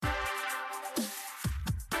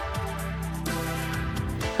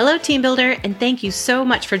Hello, Team Builder, and thank you so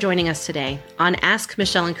much for joining us today on Ask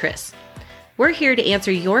Michelle and Chris. We're here to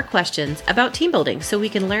answer your questions about team building so we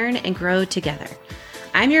can learn and grow together.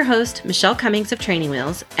 I'm your host, Michelle Cummings of Training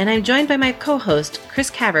Wheels, and I'm joined by my co-host, Chris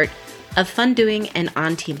Cavert of Fun Doing and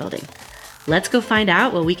On Team Building. Let's go find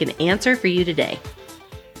out what we can answer for you today.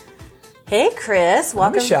 Hey, Chris.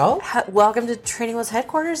 Welcome, Michelle. Welcome to Training Wheels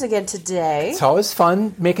headquarters again today. It's always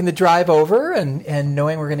fun making the drive over and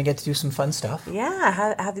knowing we're going to get to do some fun stuff. Yeah.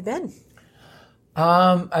 How have you been?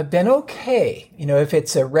 I've been okay. You know, if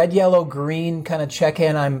it's a red, yellow, green kind of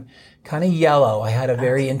check-in, I'm kind of yellow. I had a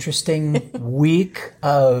very interesting week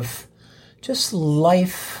of just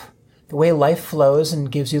life, the way life flows and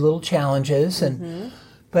gives you little challenges.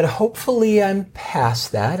 But hopefully I'm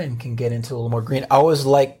past that and can get into a little more green. I always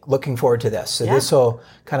like looking forward to this. So this will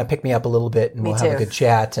kind of pick me up a little bit and we'll have a good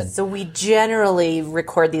chat. And so we generally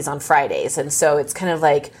record these on Fridays. And so it's kind of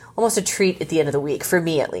like almost a treat at the end of the week, for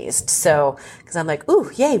me at least. So, because I'm like, ooh,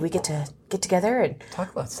 yay, we get to get together and talk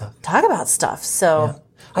about stuff. So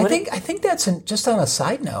I think that's just on a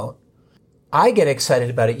side note. I get excited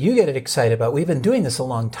about it. You get excited about it. We've been doing this a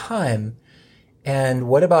long time. And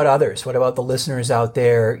what about others? What about the listeners out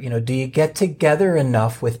there? You know, do you get together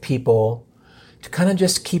enough with people to kind of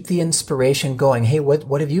just keep the inspiration going? Hey,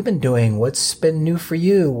 what have you been doing? What's been new for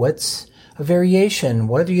you? What's a variation?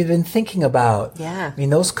 What have you been thinking about? Yeah. I mean,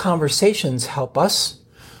 those conversations help us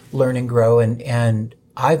learn and grow. And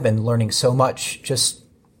I've been learning so much just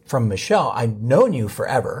from Michelle. I've known you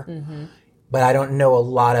forever, but I don't know a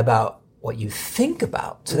lot about what you think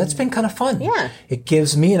about. So that's been kind of fun. Yeah. It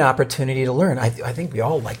gives me an opportunity to learn. I think we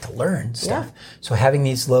all like to learn stuff. Yeah. So having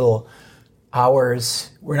these little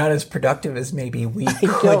hours, we're not as productive as maybe we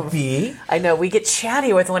could be. I know. We get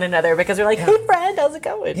chatty with one another because we're like, hey friend, how's it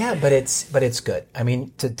going? Yeah, but it's good. I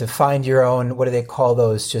mean, to find your own, what do they call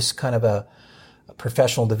those? Just kind of a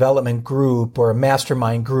professional development group or a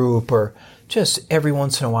mastermind group, or just every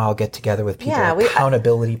once in a while get together with people,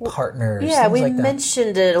 accountability partners. Yeah, we like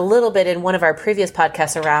mentioned it a little bit in one of our previous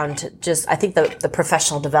podcasts around just, I think the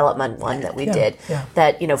professional development one that we did,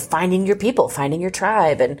 that, you know, finding your people, finding your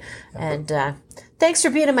tribe. And thanks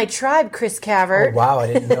for being in my tribe, Chris Cavert. Oh, wow,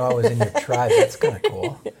 I didn't know I was in your tribe. That's kind of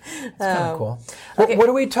cool. Okay. What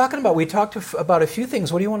are we talking about? We talked about a few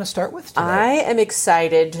things. What do you want to start with today? I am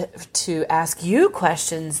excited to ask you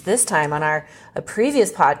questions this time. On a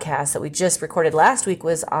previous podcast that we just recorded last week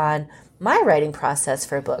was on my writing process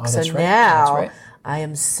for a book. Now I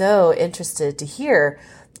am so interested to hear,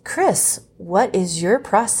 Chris, what is your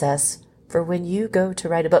process for when you go to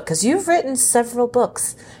write a book? Because you've written several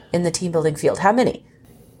books in the team building field. How many?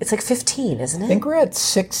 It's like 15, isn't it? I think we're at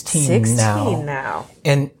 16 now.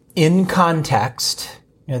 And in context,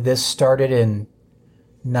 you know, this started in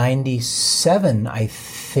 97, I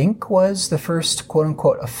think, was the first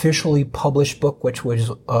quote-unquote officially published book, which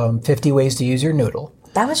was 50 Ways to Use Your Noodle.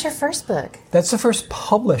 That was your first book? That's the first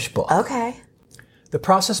published book. Okay. The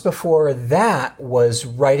process before that was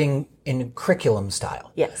writing in curriculum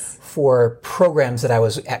style. Yes. For programs that I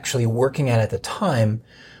was actually working at the time.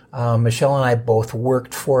 Michelle and I both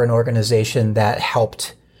worked for an organization that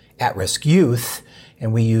helped at-risk youth,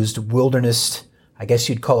 and we used wilderness, I guess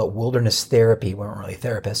you'd call it wilderness therapy. We weren't really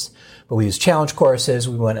therapists, but we used challenge courses.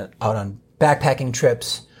 We went out on backpacking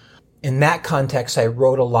trips. In that context, I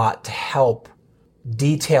wrote a lot to help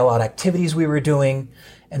detail out activities we were doing.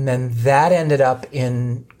 And then that ended up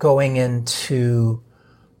in going into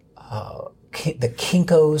the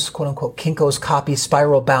Kinko's, quote unquote, Kinko's copy,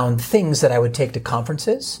 spiral bound things that I would take to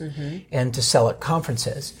conferences and to sell at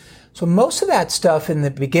conferences. So most of that stuff in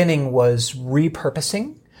the beginning was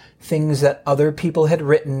repurposing things that other people had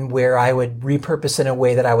written, where I would repurpose in a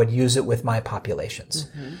way that I would use it with my populations.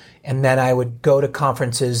 And then I would go to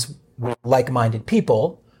conferences with like-minded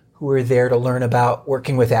people who were there to learn about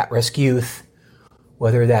working with at-risk youth,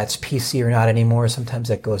 whether that's PC or not anymore. Sometimes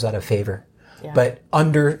that goes out of favor. Yeah. But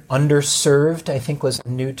underserved, I think, was a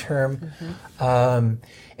new term.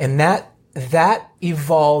 And that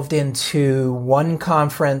evolved into one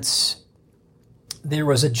conference. There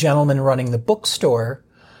was a gentleman running the bookstore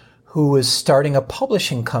who was starting a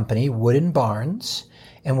publishing company, Wood & Barnes,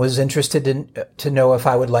 and was interested to know if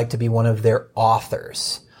I would like to be one of their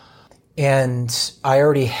authors. And I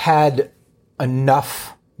already had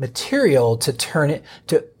enough material to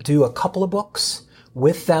to do a couple of books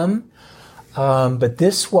with them. But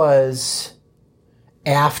this was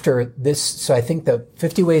after this. So I think the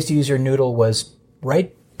 50 Ways to Use Your Noodle was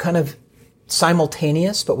right kind of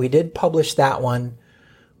simultaneous, but we did publish that one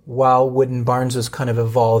while Wood & Barnes was kind of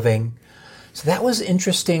evolving. So that was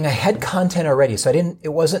interesting. I had content already. So it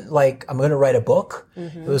wasn't like I'm going to write a book.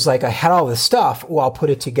 It was like I had all this stuff. Oh, I'll put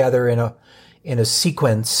it together in a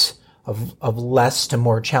sequence of less to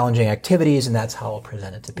more challenging activities, and that's how I'll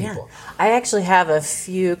present it to people. Yeah. I actually have a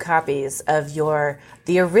few copies of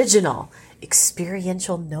the original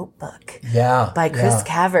Experiential Notebook by Chris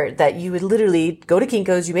Cavert that you would literally go to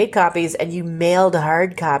Kinko's, you made copies, and you mailed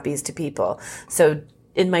hard copies to people. So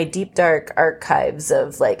in my deep, dark archives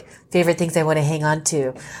of like favorite things I want to hang on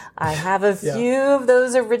to, I have a few of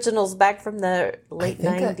those originals back from the late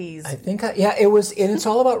 90s. It was, and it's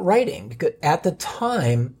all about writing, because at the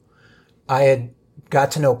time I had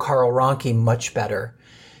got to know Carl Ronke much better,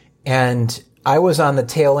 and I was on the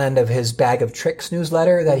tail end of his Bag of Tricks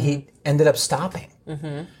newsletter that he ended up stopping.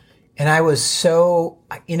 And I was so,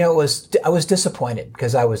 I was disappointed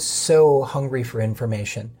because I was so hungry for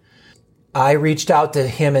information. I reached out to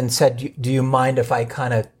him and said, do you mind if I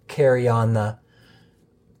kind of carry on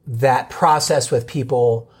that process with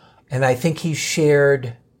people? And I think he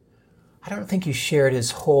shared, I don't think he shared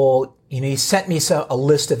his whole, he sent me a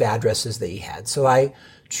list of addresses that he had. So I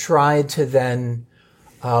tried to then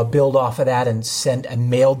build off of that and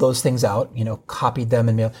mailed those things out, copied them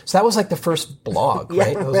and mailed. So that was like the first blog,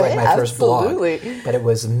 right? It was like my first blog. But it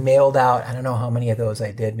was mailed out. I don't know how many of those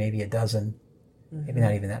I did, maybe a dozen, maybe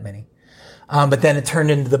not even that many. But then it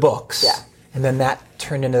turned into the books. Yeah. And then that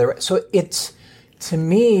turned into so it's, to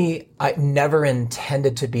me, I never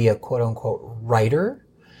intended to be a quote unquote writer.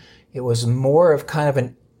 It was more of kind of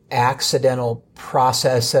an accidental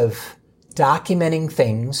process of documenting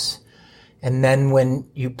things. And then when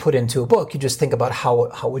you put into a book, you just think about how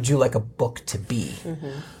would you like a book to be?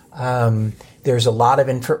 There's a lot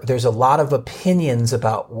of opinions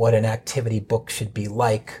about what an activity book should be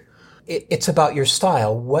like. It's about your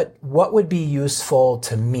style. What would be useful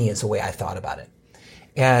to me is the way I thought about it.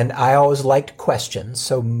 And I always liked questions.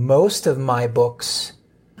 So most of my books,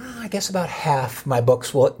 I guess about half my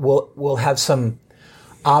books will have some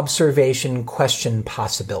observation question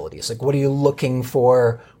possibilities. Like, what are you looking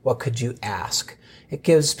for? What could you ask? It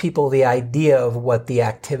gives people the idea of what the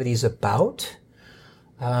activity is about.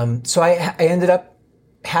 So I ended up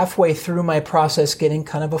halfway through my process getting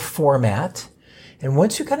kind of a format. And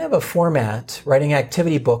once you kind of have a format, writing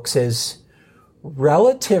activity books is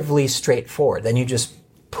relatively straightforward. Then you just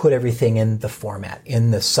put everything in the format,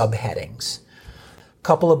 in the subheadings. A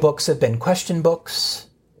couple of books have been question books,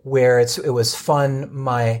 where it was fun.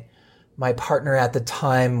 My partner at the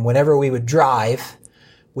time, whenever we would drive,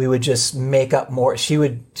 we would just make up more. She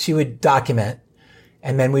would document,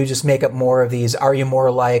 and then we would just make up more of these. Are You More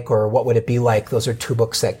Like, or What Would It Be Like? Those are two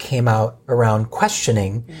books that came out around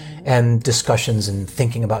questioning and discussions and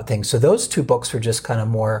thinking about things. So those two books were just kind of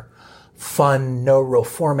more fun, no real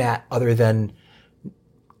format other than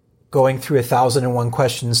going through 1,001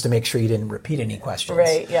 questions to make sure you didn't repeat any questions.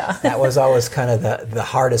 Right, yeah. That was always kind of the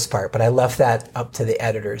hardest part, but I left that up to the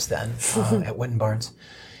editors then at Witten Barnes.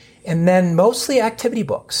 And then mostly activity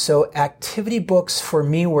books. So activity books for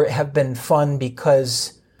me have been fun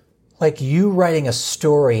because, like you writing a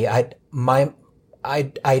story, I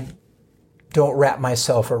don't wrap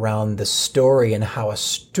myself around the story and how a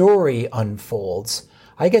story unfolds.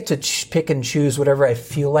 I get to pick and choose whatever I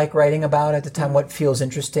feel like writing about at the time, what feels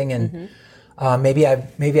interesting, and maybe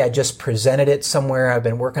I just presented it somewhere. I've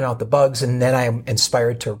been working out the bugs, and then I'm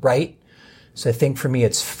inspired to write. So I think for me,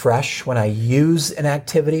 it's fresh when I use an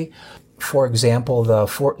activity. For example,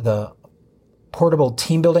 the portable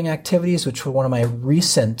team building activities, which were one of my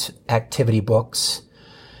recent activity books,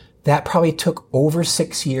 that probably took over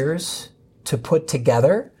 6 years to put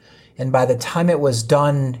together. And by the time it was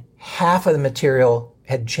done, half of the material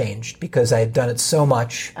had changed because I had done it so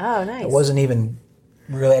much. Oh, nice. It wasn't even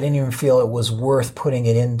really, I didn't even feel it was worth putting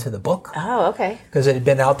it into the book. Oh, okay. Because it had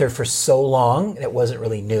been out there for so long, and it wasn't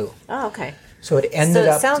really new. Oh, okay. So it ended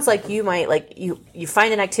up... So it sounds like you might, you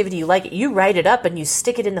find an activity you like, you write it up and you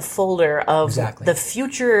stick it in the folder of the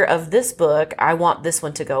future of this book. I want this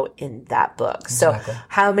one to go in that book. Exactly. So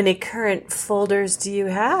how many current folders do you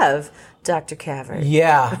have, Dr. Cavert?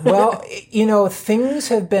 Yeah. Well, things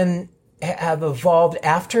have evolved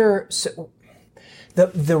after... So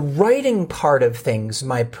the writing part of things,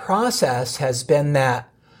 my process has been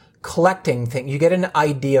that collecting thing. You get an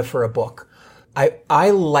idea for a book.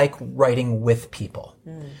 I like writing with people.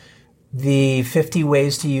 The 50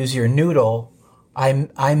 Ways to Use Your Noodle,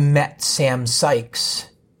 I met Sam Sykes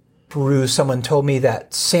Peru, someone told me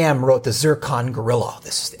that Sam wrote the Zircon Gorilla,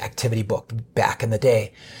 this activity book back in the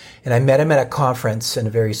day. And I met him at a conference in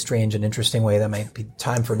a very strange and interesting way. That might be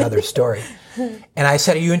time for another story. And I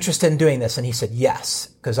said, are you interested in doing this? And he said, yes.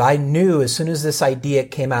 Because I knew as soon as this idea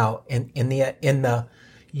came out in the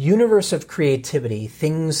universe of creativity,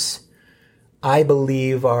 things I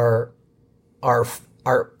believe are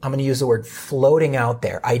I'm going to use the word floating out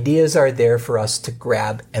there. Ideas are there for us to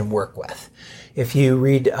grab and work with. If you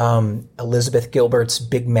read Elizabeth Gilbert's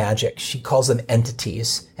Big Magic, she calls them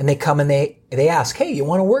entities, and they come and they ask, hey, you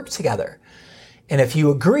want to work together? And if you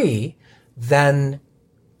agree, then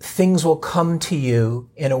things will come to you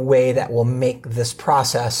in a way that will make this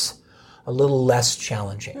process a little less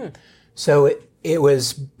challenging. So it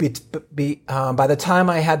was by the time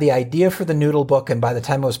I had the idea for the Noodle book and by the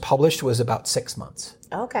time it was published, it was about 6 months.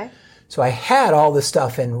 Okay. So I had all the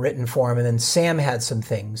stuff in written form, and then Sam had some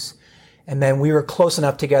things. And then we were close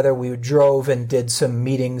enough together. We drove and did some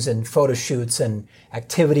meetings and photo shoots and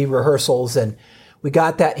activity rehearsals. And we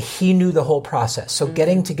got that he knew the whole process. So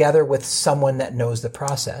getting together with someone that knows the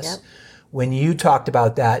process. Yep. When you talked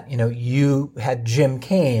about that, you had Jim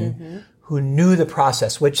Kane who knew the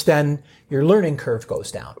process, which then your learning curve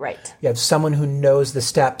goes down. Right. You have someone who knows the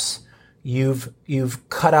steps. You've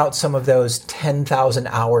cut out some of those 10,000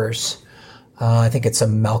 hours. I think it's a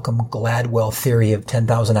Malcolm Gladwell theory of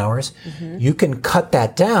 10,000 hours. You can cut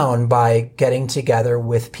that down by getting together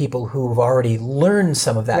with people who've already learned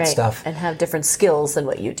some of that stuff. And have different skills than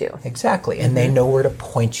what you do. Exactly. And they know where to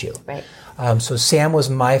point you. Right. So Sam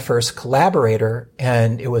was my first collaborator,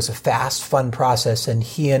 and it was a fast, fun process. And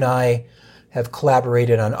he and I have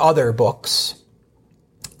collaborated on other books.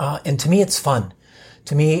 And to me, it's fun.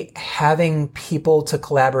 To me, having people to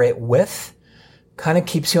collaborate with kind of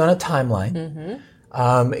keeps you on a timeline.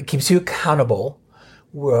 It keeps you accountable.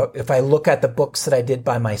 If I look at the books that I did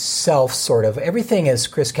by myself, sort of, everything is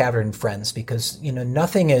Chris Cavert and Friends, because,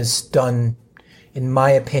 nothing is done, in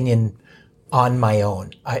my opinion, on my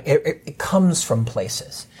own. It comes from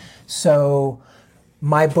places. So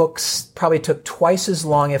my books probably took twice as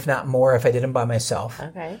long, if not more, if I did them by myself.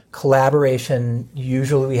 Okay. Collaboration,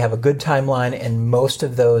 usually we have a good timeline, and most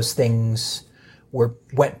of those things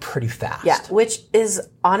went pretty fast. Yeah, which is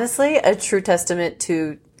honestly a true testament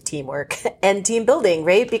to teamwork and team building,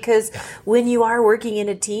 right? Because when you are working in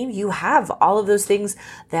a team, you have all of those things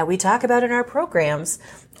that we talk about in our programs.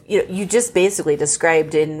 You just basically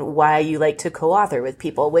described in why you like to co-author with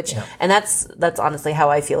people, and that's honestly how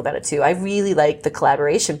I feel about it too. I really like the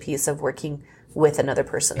collaboration piece of working with another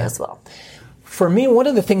person as well. For me, one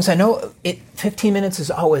of the things I know, 15 minutes is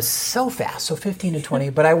always so fast, so 15 to 20,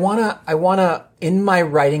 but I wanna, in my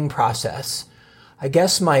writing process, I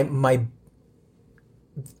guess my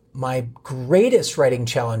greatest writing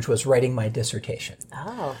challenge was writing my dissertation.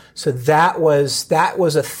 Oh. So that was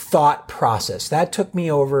a thought process. That took me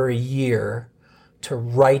over a year to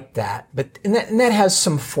write that. And that has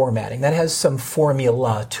some formatting. That has some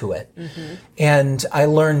formula to it. And I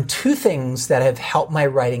learned two things that have helped my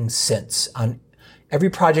writing since on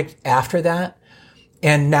every project after that.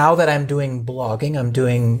 And now that I'm doing blogging,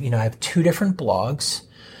 I have 2 different blogs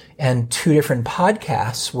and 2 different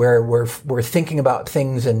podcasts where we're thinking about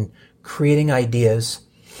things and creating ideas.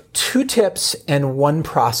 2 tips and 1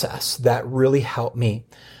 process that really help me.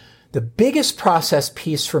 The biggest process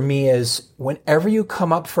piece for me is whenever you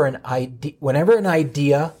come up for an idea, whenever an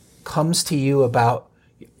idea comes to you about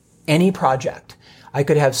any project, I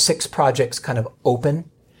could have 6 projects kind of open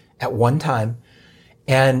at one time.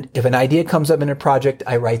 And if an idea comes up in a project,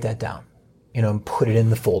 I write that down, and put it in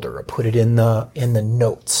the folder or put it in the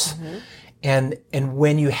notes. And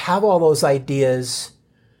when you have all those ideas,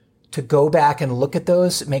 to go back and look at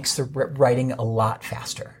those, it makes the writing a lot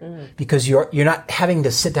faster because you're not having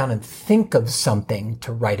to sit down and think of something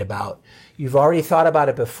to write about. You've already thought about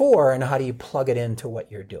it before, and how do you plug it into what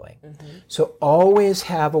you're doing? So always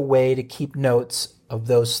have a way to keep notes of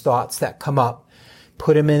those thoughts that come up.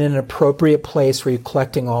 Put them in an appropriate place where you're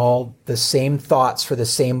collecting all the same thoughts for the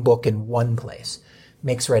same book in one place.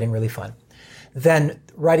 Makes writing really fun. Then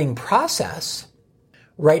writing process,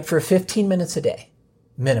 write for 15 minutes a day.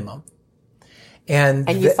 Minimum. And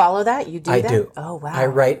you follow that? You do that? I do. Oh, wow. I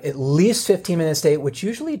write at least 15 minutes a day, which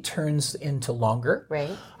usually turns into longer.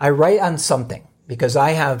 Right. I write on something because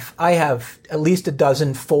I have at least a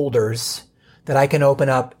dozen folders that I can open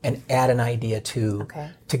up and add an idea to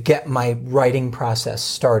get my writing process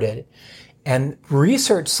started. And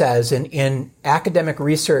research says in academic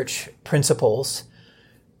research principles,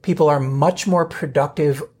 people are much more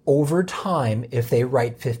productive over time if they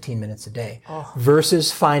write 15 minutes a day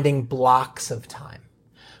versus finding blocks of time.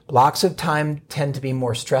 Blocks of time tend to be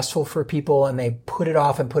more stressful for people, and they put it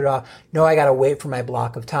off and put it off. No, I got to wait for my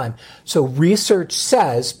block of time. So research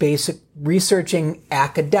says, researching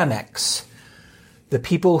academics, the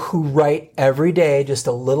people who write every day just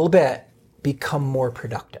a little bit become more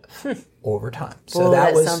productive over time. So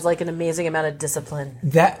that sounds like an amazing amount of discipline.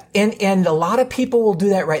 And a lot of people will do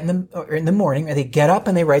that right in the morning. They get up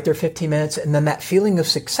and they write their 15 minutes, and then that feeling of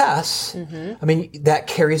success, I mean, that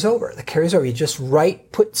carries over. You just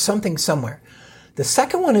put something somewhere. The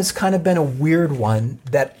second one has kind of been a weird one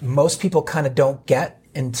that most people kind of don't get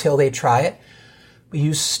until they try it.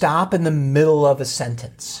 You stop in the middle of a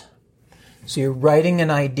sentence. So you're writing an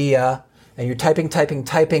idea and you're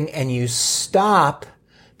typing, and you stop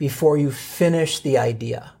before you finish the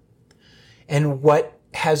idea. And what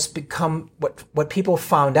has become, what people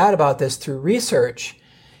found out about this through research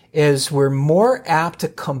is we're more apt to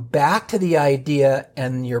come back to the idea,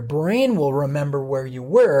 and your brain will remember where you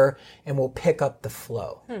were and will pick up the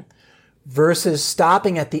flow. Versus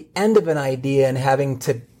stopping at the end of an idea and having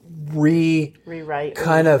to rewrite,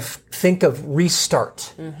 kind of think of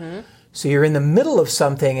restart. So you're in the middle of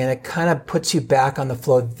something and it kind of puts you back on the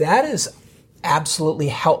flow. That has absolutely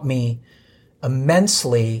helped me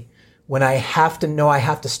immensely when I have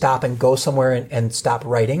to stop and go somewhere and stop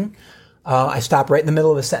writing. I stop right in the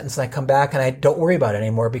middle of a sentence and I come back and I don't worry about it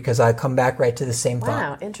anymore because I come back right to the same thought.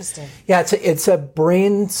 Wow, interesting. Yeah, it's a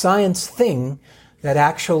brain science thing that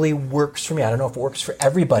actually works for me. I don't know if it works for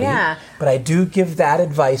everybody, but I do give that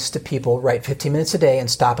advice to people. Write 15 minutes a day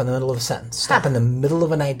and stop in the middle of a sentence. Stop in the middle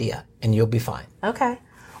of an idea and you'll be fine. Okay.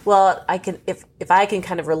 Well, I can if I can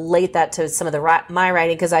kind of relate that to some of my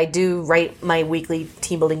writing, because I do write my weekly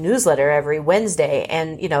team building newsletter every Wednesday,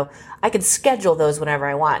 and I can schedule those whenever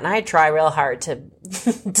I want, and I try real hard to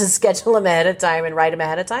to schedule them ahead of time and write them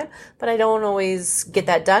ahead of time, but I don't always get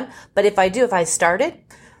that done. But if I start it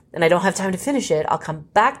and I don't have time to finish it, I'll come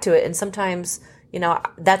back to it, and sometimes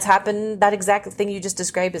that's happened. That exact thing you just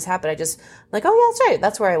described has happened. I just like, oh yeah, that's right,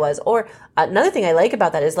 that's where I was. Or another thing I like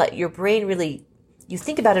about that is let your brain really. You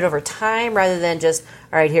think about it over time rather than just,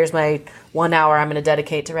 all right, here's my 1 hour I'm going to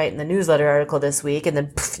dedicate to writing the newsletter article this week, and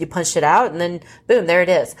then you punched it out, and then boom, there it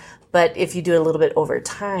is. But if you do it a little bit over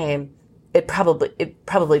time, it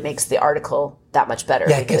probably makes the article that much better.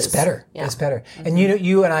 Yeah, it gets better. Yeah. It gets better. Mm-hmm. And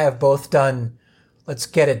you and I have both done, let's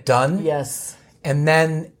get it done. Yes. And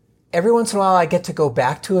then every once in a while I get to go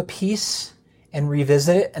back to a piece and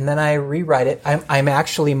revisit it, and then I rewrite it. I'm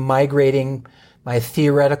actually migrating my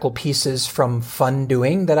theoretical pieces from fun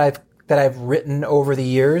doing that I've written over the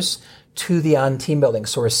years to the On Team Building.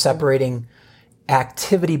 So we're separating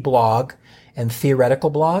activity blog and theoretical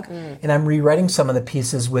blog, and I'm rewriting some of the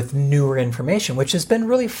pieces with newer information, which has been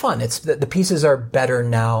really fun. It's the pieces are better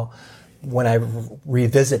now when I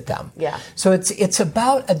revisit them. Yeah. So it's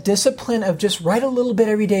about a discipline of just write a little bit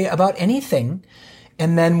every day about anything,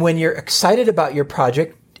 and then when you're excited about your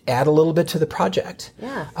project, add a little bit to the project.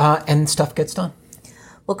 Yeah. And stuff gets done.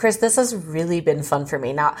 Well, Chris, this has really been fun for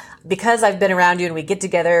me. Now, because I've been around you and we get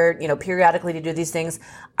together, periodically to do these things,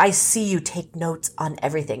 I see you take notes on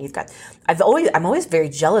everything. I'm always very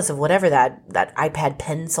jealous of whatever that iPad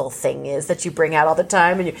pencil thing is that you bring out all the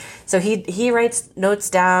time. And so he writes notes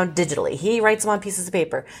down digitally. He writes them on pieces of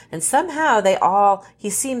paper, and somehow he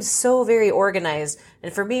seems so very organized.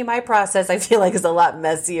 And for me, my process, I feel like is a lot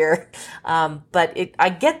messier. But I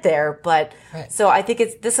get there. But right. So I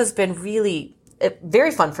think this has been really very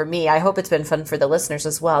fun for me. I hope it's been fun for the listeners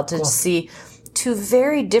as well to see two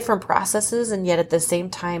very different processes, and yet at the same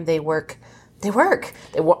time they work.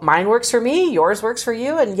 Mine works for me, yours works for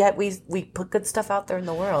you, and yet we put good stuff out there in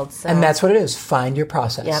the world. So. And that's what it is. Find your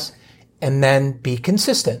process. Yep. And then be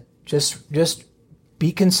consistent. Just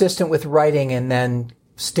be consistent with writing, and then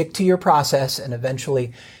stick to your process, and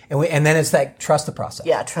eventually, and then it's like trust the process.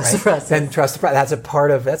 Yeah, trust the process. Then trust the process.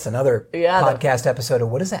 That's another podcast episode of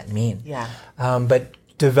what does that mean? Yeah. But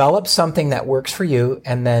develop something that works for you,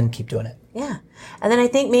 and then keep doing it. Yeah, and then I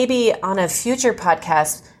think maybe on a future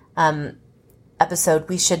podcast episode,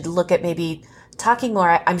 we should look at maybe talking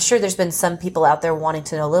more. I'm sure there's been some people out there wanting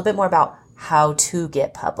to know a little bit more about how to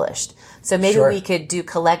get published. So maybe we could do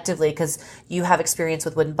collectively, because you have experience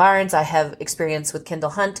with Wooden Barns, I have experience with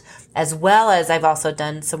Kindle Hunt, as well as I've also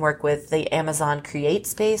done some work with the Amazon Create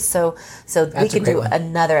Space. So we can do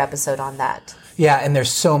another episode on that. Yeah, and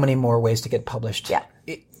there's so many more ways to get published. Yeah.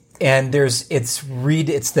 And it's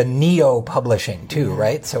the Neo publishing too,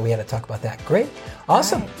 right? So we had to talk about that. Great.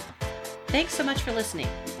 Awesome. Right. Thanks so much for listening.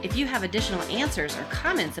 If you have additional answers or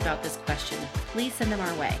comments about this question, please send them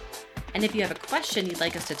our way. And if you have a question you'd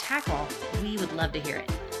like us to tackle, we would love to hear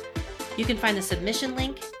it. You can find the submission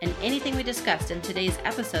link and anything we discussed in today's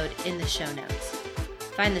episode in the show notes.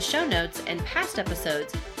 Find the show notes and past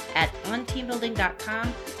episodes at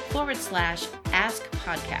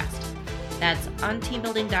onteambuilding.com/askpodcast. That's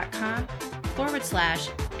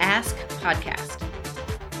onteambuilding.com/askpodcast.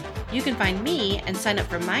 You can find me and sign up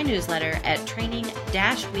for my newsletter at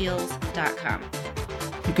training-wheels.com.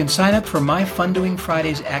 You can sign up for my Fun Doing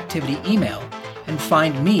Fridays activity email and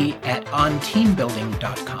find me at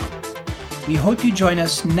onteambuilding.com. We hope you join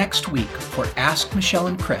us next week for Ask Michelle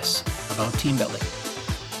and Chris about team building.